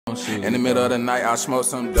In the middle of the night, I smoke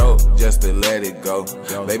some dope just to let it go.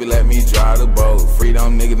 Baby, let me drive the boat.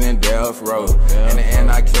 Freedom niggas in death row. In the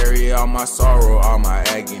end, I carry all my sorrow, all my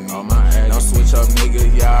agony. Don't switch up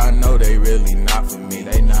niggas, yeah, I know they really not for me.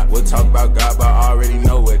 We'll talk about God, but I already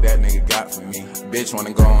know what that nigga got for me. Bitch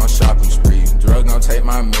wanna go on shopping spree. Drug gon' take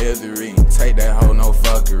my misery. Take that hoe, no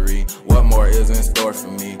fuckery. What more is in store for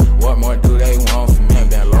me? What more do they want from me?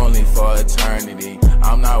 Been lonely for eternity.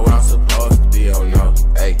 I'm not where I'm supposed to be, oh no,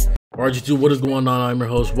 hey. RG2, what is going on? I'm your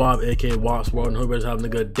host, Rob, aka Wops World, and hope everybody's having a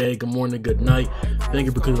good day, good morning, good night. Thank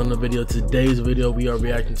you for clicking on the video. Today's video, we are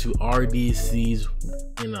reacting to RDC's,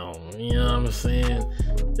 you know what I'm saying,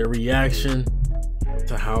 their reaction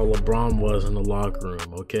to how LeBron was in the locker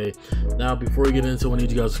room, okay? Now, before we get into it, I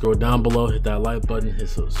need you guys to scroll down below, hit that like button, hit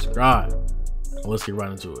subscribe. Let's get right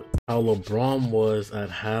into it. How LeBron was at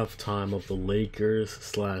halftime of the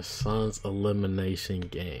Lakers/Suns elimination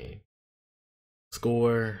game.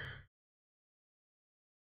 Score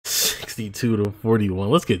 62-41.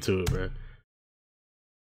 Let's get to it, bro.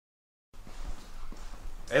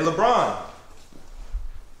 Hey, LeBron.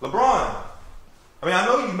 I mean, I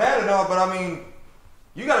know you mad at all, but I mean,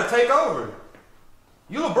 you gotta take over.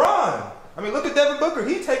 You LeBron. I mean, look at Devin Booker.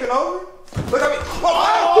 He taking over. Look at me.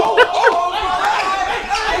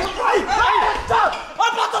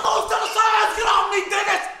 I'm about to lose to the Suns. Get off me,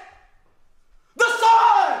 Dennis. The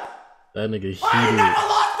Suns. That nigga heated. I ain't never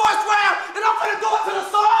lost first round, and I'm gonna do it to the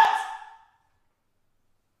Suns.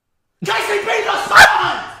 KCP, the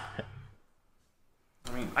Suns.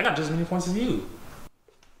 I mean, I got just as many points as you.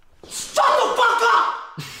 Shut the fuck up.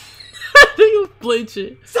 Nigga played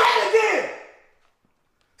shit. Say it again.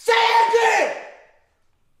 Say it again.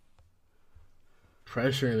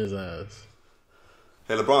 Pressure in his ass.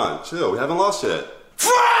 Hey LeBron, chill. We haven't lost yet.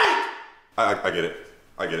 Frank! I get it.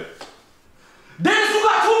 I get it. Dennis, you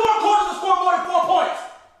got 2 more quarters to score more than 4 points.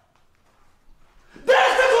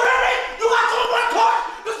 Dennis, did you hear me? You got 2 more quarters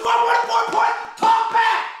to score more than 4 points. Talk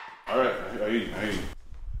back. All right, I hear you.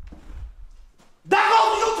 That goes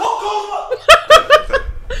to you too, Kuzma.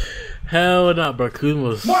 Hell nah, bro. Kuzma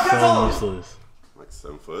was so useless. Like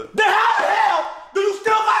 7 foot. Then how the hell do you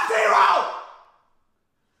still got 0?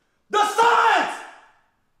 The Suns.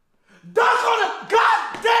 Dunk on the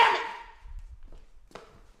goddamn it.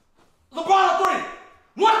 LeBron on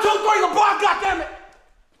 3. 1, 2, 3. LeBron, goddamn it.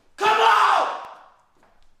 Come on.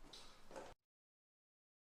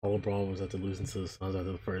 All LeBron was after losing to the Suns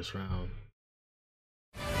after the first round.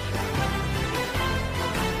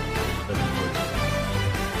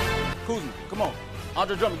 Kuzma, come on.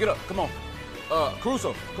 Andre Drummond, get up. Come on.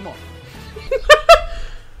 Caruso, come on.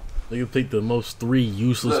 They picked the most 3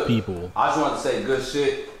 useless people. I just wanted to say good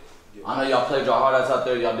shit. I know y'all played your hard ass out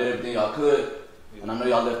there. Y'all did everything y'all could. And I know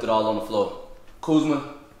y'all left it all on the floor.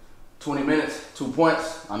 Kuzma, 20 minutes, 2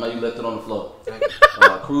 points. I know you left it on the floor.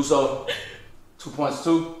 Caruso, 2 points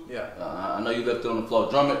too. Yeah. I know you left it on the floor.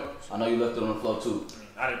 Drummond, I know you left it on the floor too.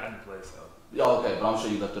 I didn't play, so. Yeah, okay, but I'm sure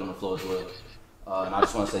you left it on the floor as well. And I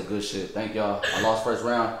just want to say good shit. Thank y'all. I lost first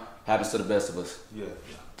round. Happens to the best of us. Yeah.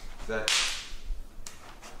 Exactly.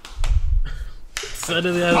 Said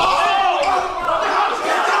it as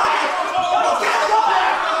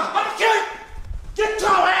Get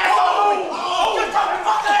your ass off me! Get your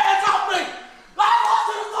fucking ass off me! I lost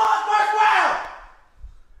to the Suns first round!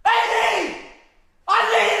 AD! I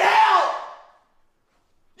need help!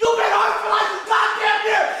 You've been hurt for like a goddamn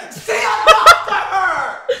year! See a doctor!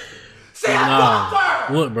 See a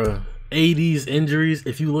doctor! Look, bro. AD's injuries,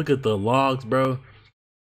 if you look at the logs, bro,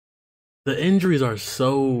 the injuries are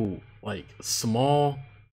so, like, small,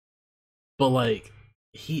 but, like,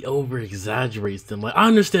 he over-exaggerates them. Like, I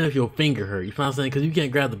understand if your finger hurt, you feel what I'm saying? Because you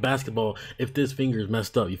can't grab the basketball if this finger is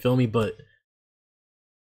messed up, you feel me? But,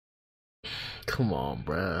 come on,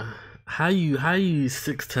 bruh. How you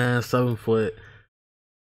 6'10", 7 foot?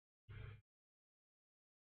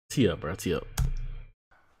 Tee up, bro, tee up.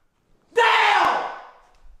 Damn!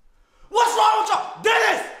 What's wrong with y'all?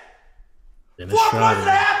 Dennis! 4 points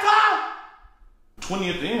at halftime? 20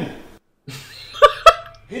 at the end.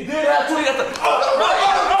 He did have 20 at the... I'll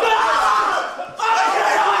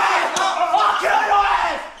kill your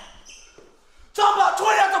ass! Talk about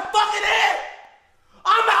 20 at the fucking end!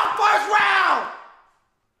 I'm out first round!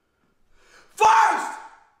 First!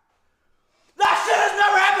 That shit has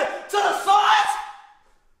never happened to the Suns!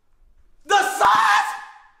 The Suns?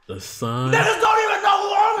 The Suns? Niggas don't even know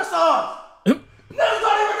who are on the Suns! Niggas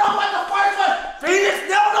don't even know what the first one... Phoenix,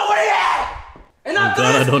 they don't know where he at! And I'm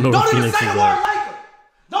glad I don't know where Phoenix is at. Laker.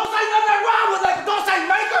 Don't say nothing wrong with Laker. Don't say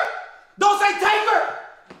Maker. Don't say Taker.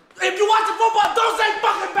 If you watch the football, don't say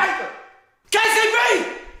fucking Baker.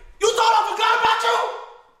 KCP, you thought I forgot about you?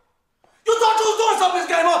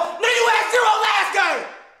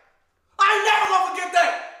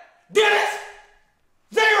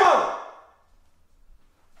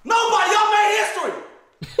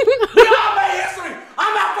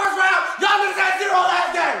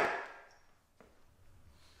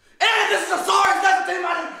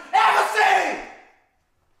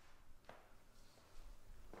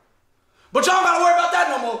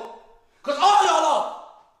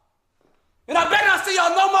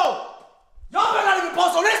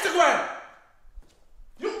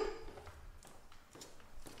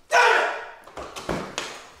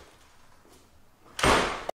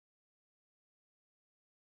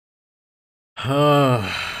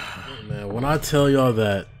 when I tell y'all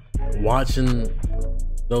that watching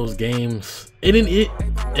those games,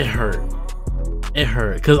 it hurt. It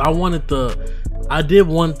hurt because I did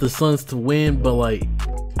want the Suns to win, but like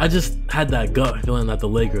I just had that gut feeling that the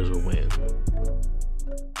Lakers would win.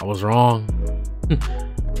 I was wrong.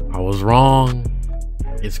 I was wrong.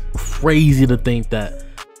 It's crazy to think that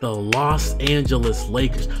the Los Angeles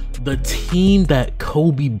Lakers, the team that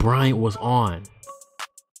Kobe Bryant was on,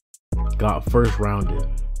 got first rounded.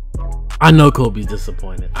 I know Kobe's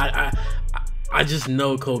disappointed. I just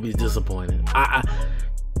know Kobe's disappointed.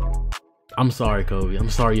 I'm sorry, Kobe.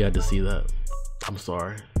 I'm sorry you had to see that. I'm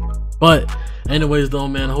sorry. But anyways though,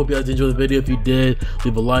 man, I hope you guys enjoyed the video. If you did,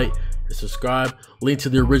 leave a like and subscribe. Link to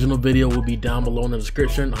the original video will be down below in the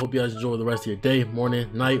description. I hope you guys enjoy the rest of your day, morning,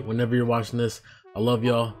 night, whenever you're watching this. I love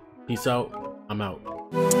y'all. Peace out. I'm out.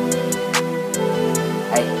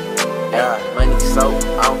 Hey, yeah, money so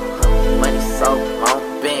on,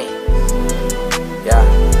 bang. Yeah,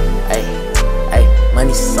 hey,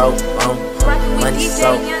 money so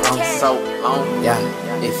on, yeah.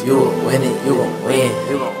 If you a winner, you gon' win.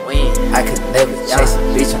 I could never chase a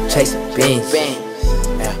bitch, I'm chasing beans.